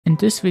In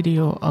this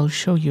video I'll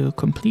show you a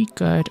complete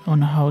guide on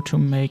how to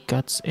make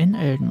guts in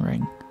Elden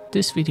Ring.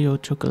 This video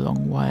took a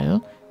long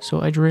while,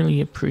 so I'd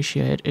really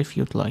appreciate if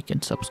you'd like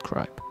and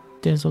subscribe.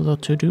 There's a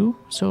lot to do,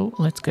 so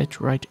let's get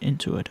right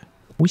into it.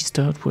 We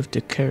start with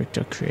the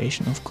character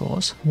creation, of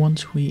course.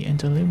 Once we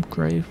enter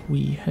Limgrave,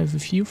 we have a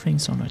few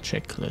things on our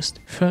checklist.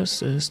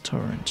 First is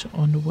Torrent.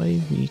 On the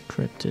way we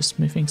grab the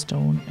smithing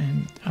stone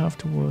and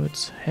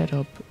afterwards head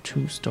up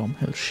to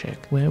Stormhill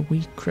Shack, where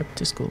we grab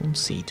this golden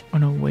seed.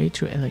 On our way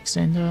to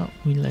Alexander,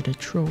 we let a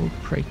troll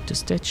break the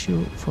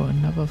statue for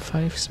another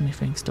 5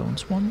 smithing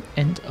stones 1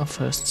 and our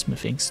first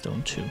smithing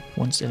stone 2.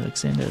 Once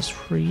Alexander is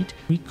freed,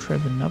 we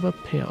grab another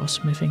pair of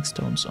smithing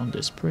stones on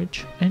this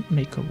bridge and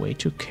make our way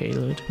to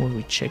Caelid, where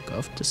we check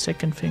off the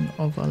second thing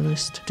of our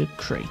list, the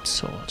great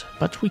sword.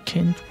 But we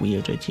can't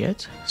wield it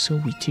yet, so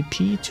we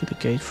TP to the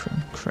gate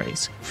from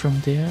Grace. From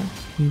there,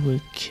 we will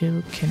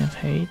kill Kenneth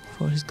Haight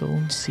for his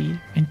golden seed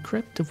and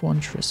grab the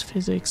wondrous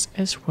physics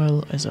as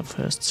well as our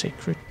first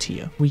sacred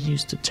tier. We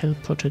use the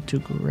teleporter to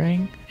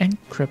Gurang and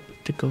grab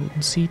the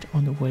golden seed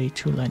on the way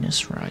to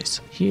Lannis Rise.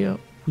 Here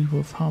we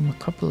will farm a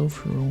couple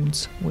of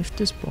runes with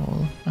this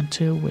ball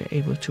until we're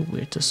able to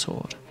wield the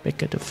sword.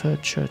 Back at the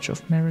third Church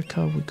of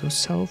America, we go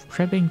south,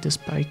 grabbing the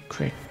spike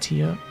cracked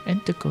tier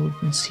and the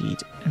golden seed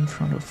in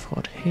front of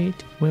Fort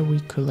Haight, where we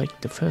collect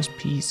the first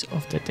piece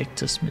of the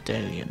Dectus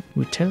medallion.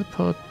 We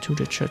teleport to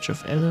the Church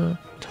of Eller,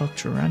 talk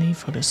to Rani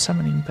for the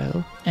summoning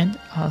bell, and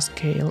ask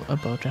Kael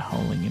about the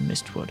Howling in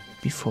Mistwood.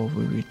 Before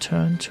we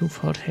return to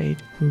Fort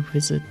Haight, we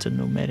visit the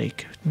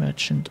nomadic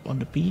merchant on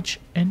the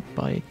beach and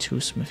buy 2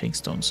 smithing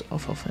stones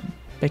off of him.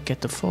 Back at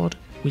the fort,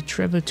 we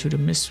travel to the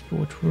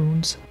Mistwood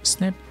ruins,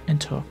 snap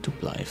and talk to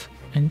Blythe,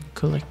 and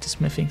collect the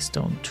smithing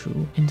stone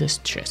 2 in this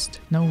chest.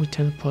 Now we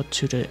teleport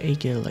to the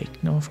Aegir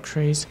Lake North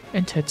Grace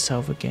and head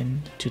south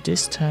again to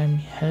this time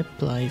help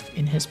Blythe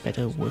in his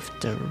battle with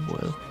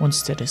Darrell.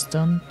 Once that is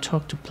done,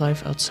 talk to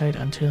Blythe outside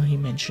until he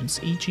mentions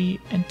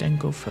EG and then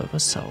go further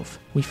south.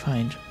 We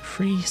find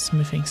 3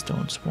 smithing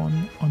stones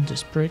 1 on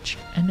this bridge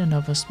and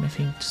another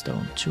smithing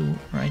stone 2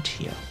 right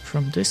here.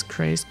 From this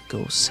grace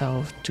go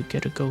south to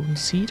get a golden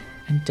seed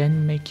and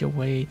then make your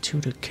way to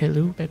the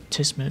Kelu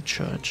Baptismal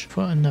Church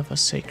for another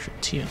sacred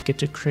tier. Get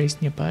the grace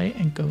nearby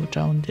and go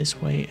down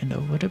this way and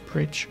over the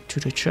bridge to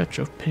the Church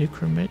of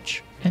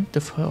Pilgrimage and the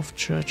 4th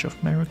Church of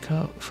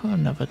America for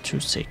another 2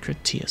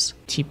 sacred tiers.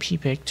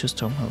 TP back to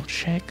Stormhill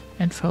Shack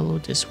and follow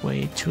this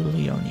way to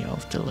Leonia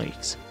of the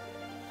Lakes.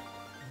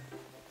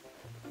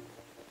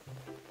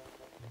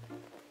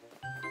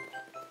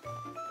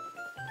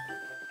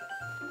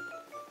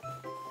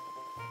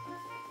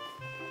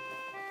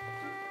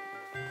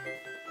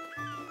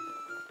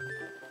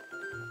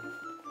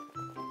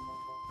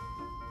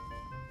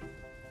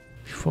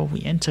 Before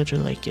we enter the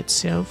lake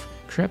itself,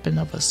 grab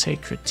another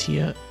sacred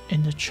tier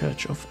in the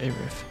Church of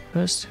Erith.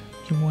 First,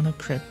 you wanna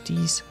grab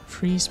these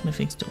 3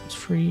 smithing stones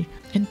 3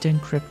 and then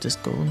grab this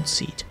golden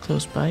seed.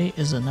 Close by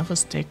is another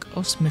stack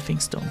of smithing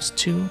stones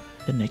 2,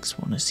 the next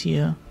one is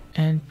here.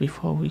 And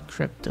before we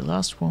grab the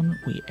last one,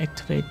 we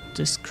activate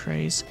this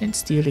grace and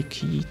steal the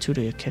key to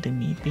the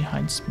academy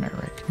behind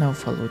Smarak. Now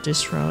follow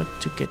this route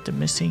to get the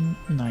missing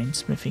 9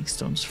 smithing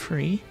stones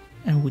 3.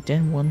 And we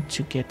then want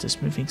to get the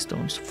smithing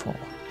stones 4.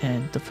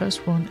 And the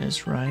first one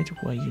is right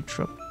where you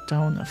drop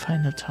down a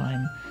final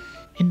time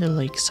in the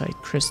lakeside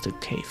crystal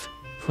cave.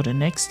 For the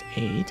next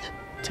 8,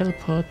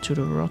 teleport to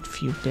the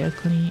Rockview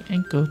balcony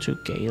and go to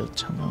Gale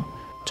Tunnel,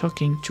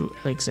 talking to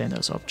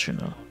Alexander's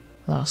optional.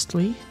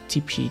 Lastly,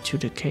 TP to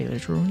the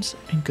Caelid ruins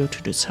and go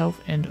to the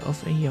south end of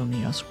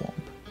Aeonia Swamp.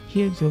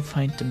 Here you'll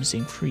find the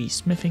missing 3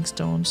 smithing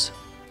stones,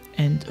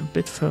 and a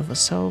bit further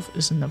south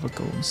is another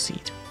golden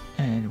seed.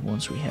 And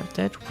once we have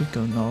that, we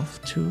go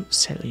north to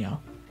Celia.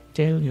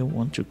 There you'll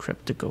want to grab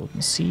the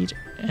golden seed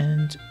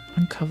and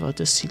uncover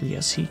the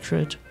Celia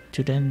secret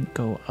to then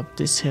go up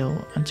this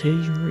hill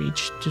until you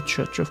reach the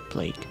Church of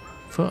Blake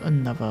for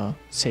another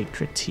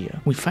sacred tier.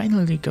 We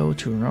finally go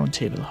to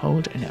Roundtable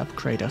Hold and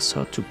upgrade our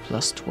sword to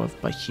 +12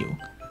 by Hugh.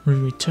 We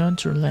return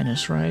to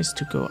Lannis Rise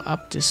to go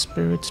up the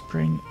Spirit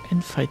Spring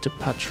and fight the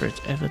Patrid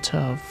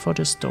Avatar for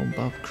the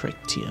Stonebarb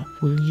Crack tier.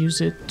 We'll use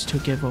it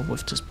together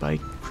with the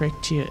Spike Crack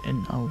tier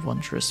in our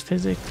Wondrous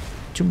Physics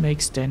to make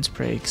stance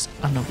breaks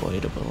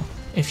unavoidable.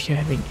 If you're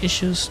having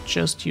issues,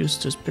 just use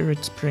the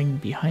Spirit Spring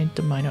behind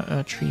the Minor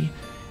Erdtree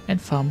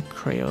and farm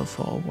Krail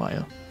for a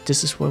while.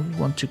 This is where we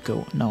want to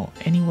go now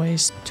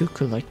anyways to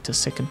collect the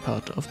second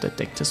part of the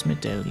Dectus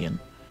medallion.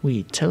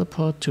 We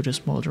teleport to the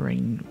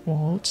Smoldering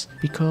Walls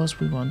because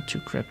we want to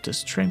grab the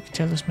Strength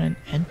Talisman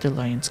and the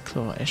Lion's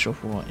Claw Ash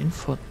of War in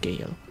Fort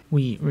Gale.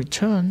 We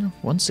return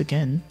once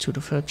again to the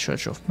 3rd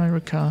Church of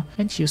America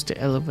and use the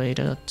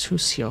elevator to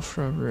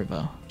Siofra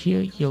River.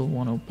 Here you'll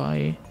want to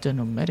buy the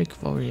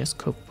Nomadic Warriors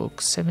Cookbook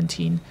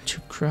 17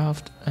 to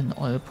craft an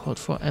oil pot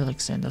for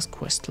Alexander's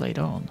quest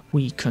later on.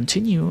 We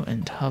continue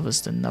and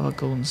harvest another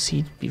golden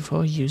seed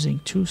before using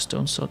 2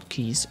 stone sword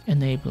keys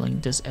enabling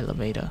this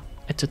elevator.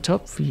 At the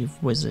top we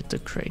visit the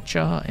Great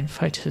Jar and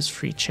fight his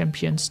 3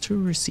 champions to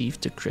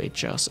receive the Great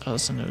Jar's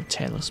Arsenal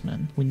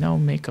Talisman. We now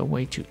make our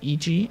way to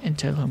EG and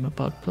tell him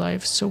about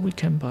Blythe so we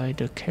can buy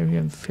the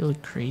Carrion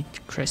Filigree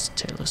Crest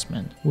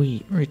Talisman.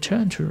 We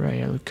return to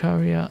Raya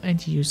Lucaria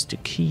and use the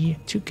key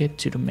to get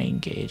to the main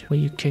gate, where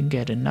you can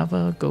get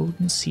another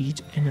golden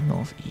seed in the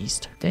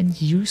northeast. Then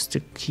use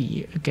the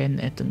key again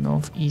at the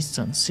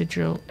northeastern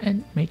sigil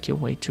and make your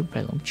way to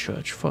Bellum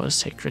Church for a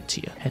sacred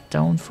tear. Head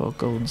down for a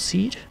golden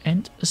seed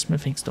and a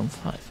smithing stone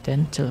 5.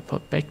 Then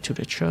teleport back to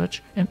the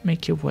church and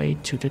make your way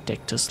to the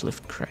Dector's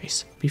Lift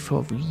Grace.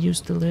 Before we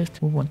use the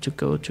lift, we want to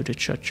go to the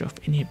Church of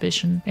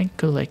Inhibition and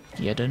collect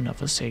yet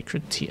another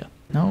sacred tear.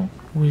 Now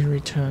we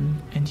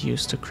return and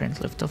use the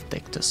Grand Lift of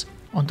Dector's.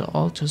 On the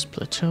Altar's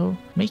Plateau,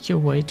 make your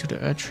way to the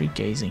Erdtree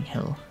Gazing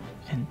Hill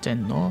and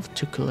then north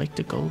to collect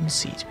the golden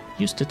seed.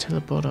 Use the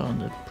teleporter on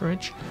the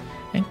bridge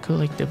and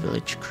collect the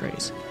village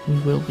grace. We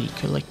will be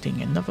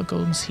collecting another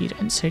golden seed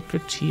and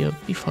sacred tear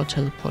before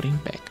teleporting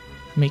back.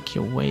 Make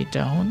your way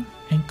down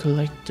and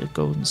collect the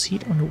golden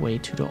seed on the way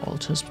to the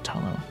Altar's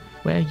Tunnel,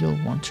 where you'll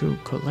want to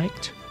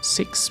collect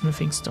 6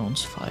 smithing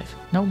stones 5.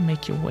 Now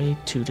make your way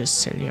to the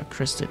Celia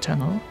Crested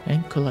Tunnel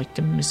and collect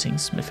the missing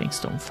smithing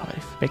stone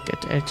 5. Back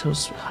at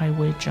Altos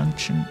Highway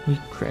Junction we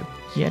grab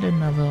yet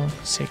another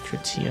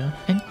sacred tear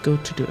and go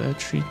to the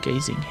Erdtree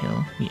Gazing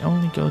Hill. We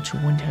only go to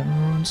Windham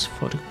Ruins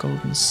for the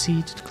golden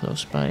seed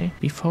close by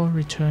before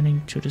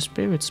returning to the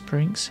Spirit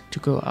Springs to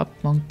go up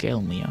Mount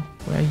Gelmir,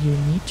 where you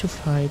need to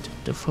fight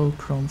the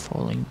Fulcrum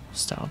Falling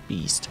Star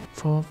Beast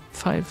for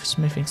 5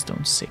 smithing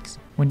stone 6.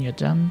 When you're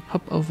done,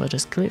 hop over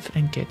this cliff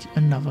and get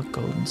another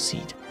golden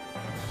seed.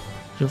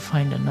 You'll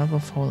find another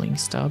falling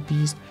star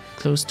beast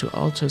close to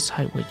Altos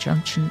Highway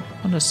Junction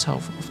on the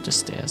south of the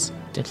stairs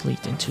that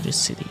lead into the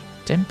city.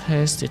 Then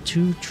pass the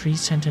 2 tree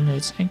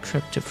sentinels and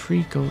grab the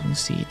 3 golden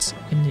seeds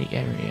in the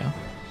area.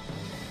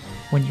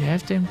 When you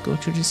have them, go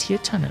to this here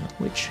tunnel,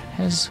 which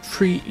has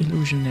 3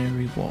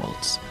 illusionary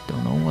walls.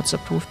 Don't know what's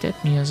up with that,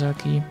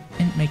 Miyazaki.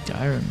 And make the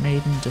Iron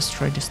Maiden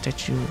destroy the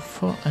statue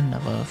for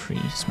another 3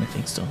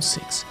 smithing stone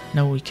 6.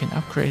 Now we can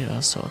upgrade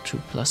our sword to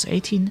plus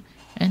 18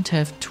 and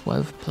have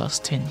 12 plus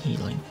 10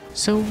 healing.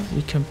 So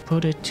we can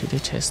put it to the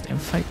test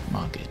and fight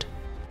Margit.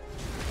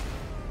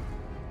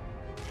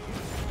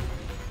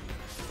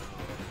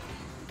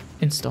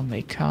 In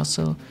Stormway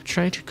Castle,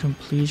 try to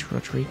complete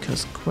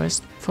Roderica's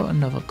quest for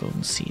another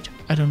golden seed.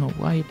 I don't know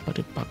why, but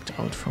it bugged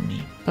out for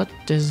me. But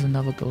there's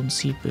another golden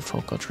seed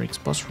before Godric's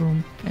boss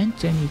room, and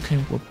then you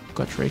can whoop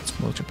Godric's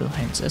multiple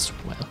hands as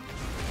well.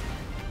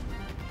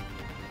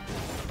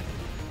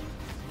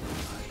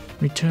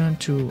 Return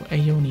to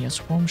Aeonia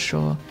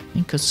Swarmshore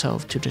and go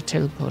south to the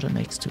teleporter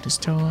next to this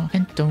tower,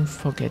 and don't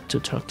forget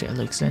to talk to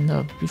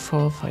Alexander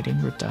before fighting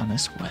Radahn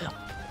as well.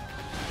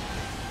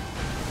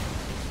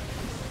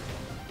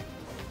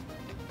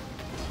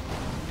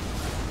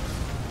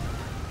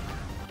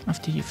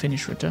 After you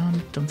finish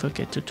Radahn, don't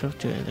forget to talk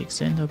to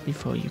Alexander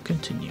before you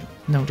continue.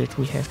 Now that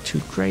we have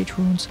 2 great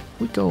runes,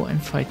 we go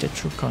and fight the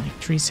Draconic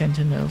Tree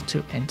Sentinel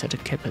to enter the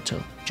capital.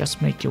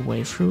 Just make your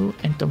way through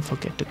and don't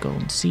forget the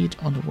golden seed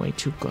on the way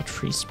to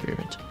Godfrey's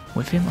spirit.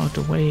 With him out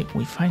the way,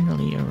 we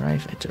finally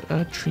arrive at the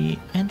Erdtree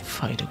and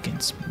fight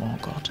against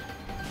Morgoth.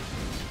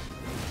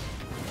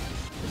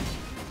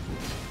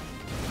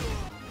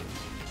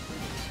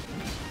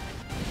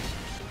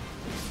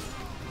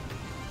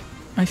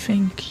 I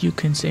think you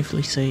can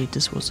safely say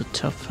this was a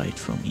tough fight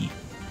for me.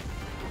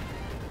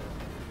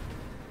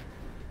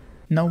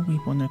 Now we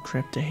wanna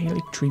grab the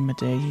Haligtree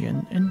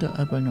Medallion in the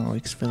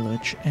Albanoryx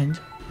village and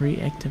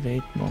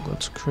reactivate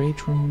Morgoth's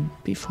Great Rune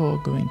before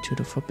going to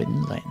the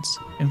Forbidden Lands.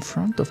 In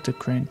front of the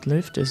Grand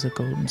Lift is a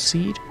golden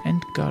seed,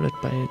 and guarded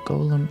by a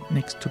golem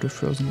next to the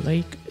frozen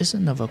lake is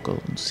another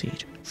golden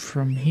seed.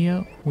 From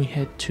here we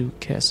head to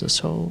Castle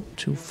Hall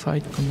to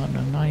fight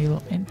Commander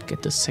Nile and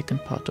get the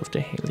second part of the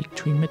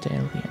Haligtree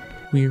Medallion.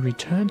 We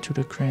return to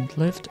the Grand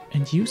Lift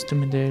and use the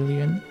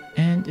medallion,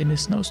 and in a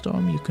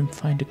snowstorm you can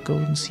find a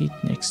golden seed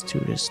next to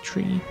this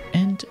tree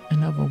and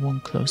another one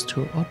close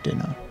to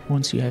Ordina.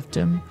 Once you have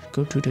them,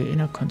 go to the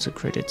inner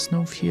consecrated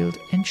snowfield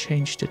and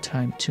change the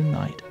time to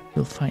night.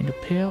 You'll find a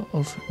pair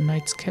of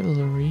Knights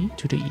Cavalry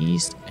to the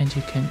east, and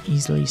you can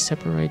easily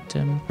separate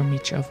them from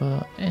each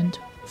other and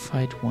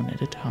fight one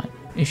at a time.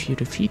 If you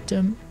defeat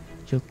them,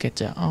 you'll get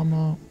their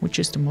armor, which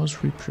is the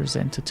most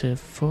representative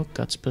for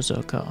God's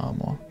Berserker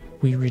armor.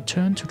 We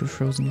return to the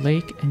frozen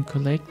lake and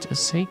collect a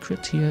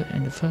sacred tear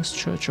in the First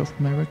Church of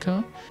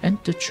America and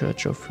the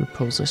Church of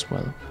Repose as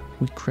well.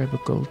 We grab a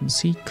golden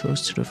seed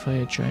close to the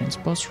Fire Giant's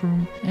boss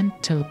room and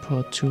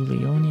teleport to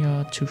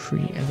Leonia to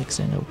free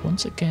Alexander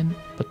once again,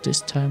 but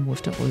this time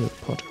with the oil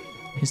pot.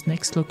 His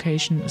next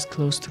location is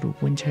close to the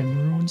Windham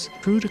Ruins,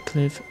 through the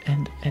cliff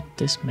and at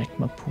this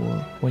magma pool,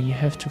 where you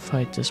have to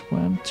fight this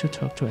worm to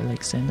talk to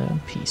Alexander in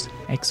peace.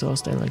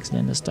 Exhaust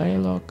Alexander's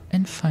dialogue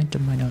and find the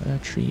minor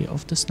Erdtree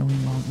of the snowy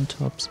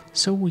mountaintops,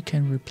 so we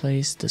can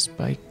replace the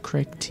Spike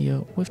Crack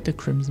tier with the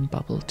Crimson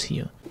Bubble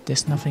tier.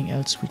 There's nothing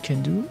else we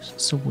can do,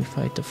 so we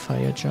fight the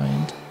Fire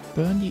Giant,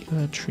 burn the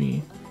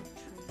Erdtree,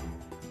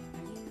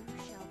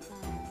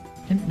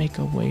 and make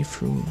our way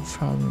through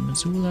Farum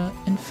Azula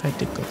and fight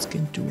the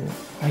Godskin duo.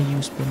 I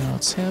use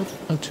Bernard's help,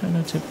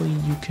 alternatively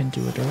you can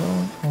do it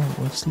alone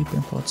or with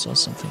sleeping pods or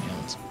something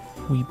else.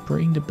 We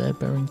bring the bell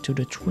bearing to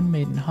the Twin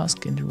Maiden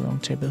husk in the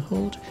Round Table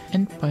Hold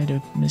and buy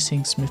the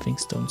missing smithing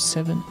stones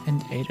 7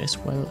 and 8 as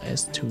well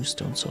as 2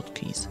 stone sword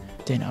keys.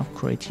 Then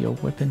upgrade your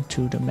weapon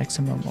to the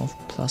maximum of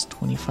plus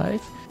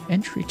 25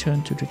 and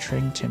return to the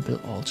Dragon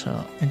Temple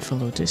altar and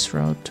follow this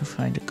route to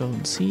find the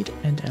Golden Seed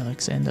and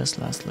Alexander's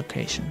last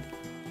location.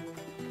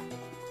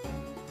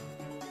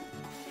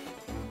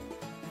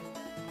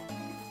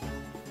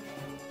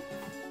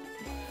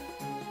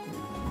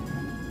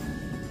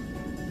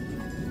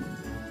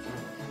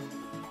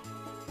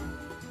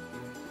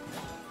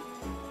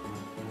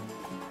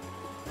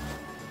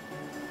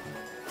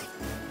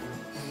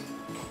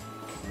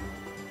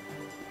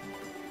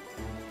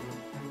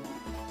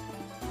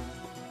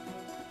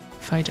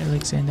 Fight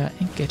Alexander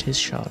and get his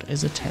shard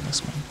as a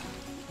talisman.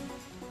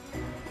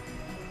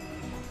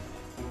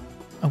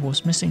 I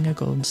was missing a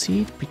golden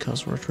seed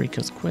because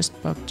Rodrigo's quest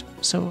bugged,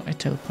 so I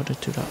teleported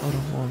to the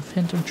Overworld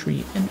Phantom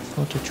Tree and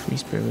fought the tree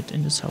spirit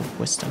in the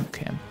southwestern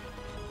camp.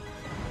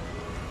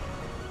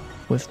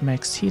 With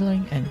maxed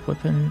healing and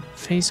weapon,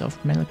 face off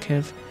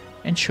Malekith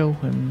and show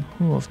him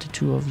who of the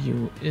two of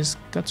you is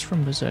Guts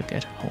from Berserk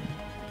at home.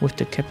 With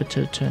the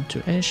capital turned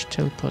to ash,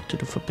 teleport to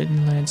the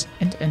Forbidden Lands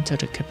and enter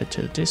the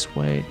capital this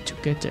way to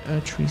get the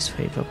Erdtree's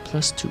Favor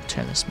plus 2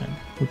 talisman.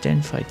 We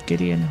then fight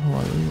Gideon,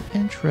 Hoalu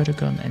and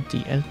Radagon and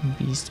the Elden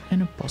Beast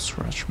in a boss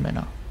rush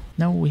manner.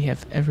 Now we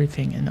have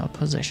everything in our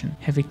possession.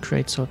 Heavy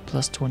Greatsword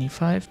plus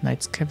 25,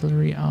 Knight's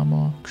Cavalry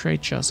Armor,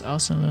 Greatjar's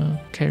Arsenal,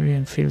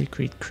 Carrion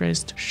Filigree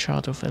Crest,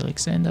 Shard of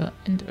Alexander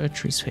and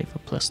Erdtree's Favor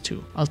plus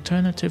 2.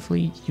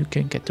 Alternatively, you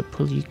can get the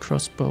Pulley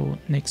Crossbow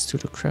next to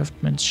the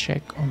Craftsman's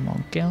Shack on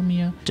Mount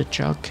Gelmir, the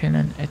Jar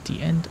Cannon at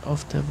the end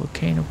of the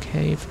Volcano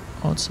Cave,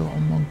 also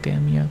on Mount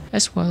Gelmir,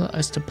 as well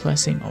as the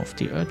Blessing of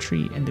the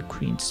Erdtree in the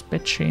Queen's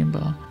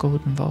Bedchamber,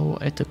 Golden Vow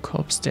at the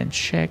Corpse Den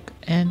Shack,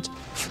 and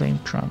Flame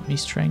Grant Me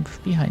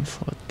Strength behind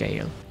Fort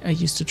Gale. I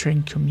used the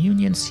Dragon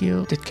Communion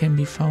Seal that can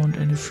be found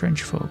in the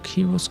French Folk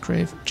Hero's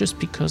Grave just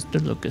because the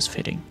look is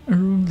fitting. A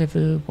rune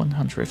level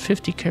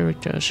 150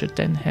 character should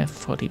then have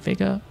 40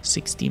 Vigor,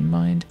 60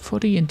 Mind,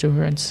 40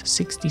 Endurance,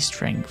 60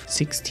 Strength,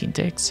 16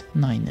 Dex,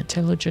 9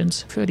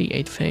 Intelligence,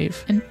 38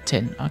 Faith and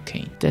 10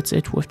 Arcane. That's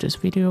it with this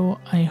video.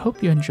 I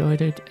hope you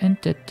enjoyed it and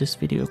that this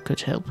video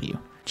could help you.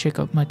 Check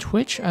out my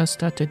Twitch, I'll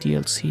start the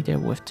DLC there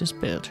with this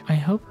build. I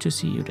hope to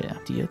see you there,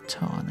 dear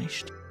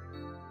Tarnished.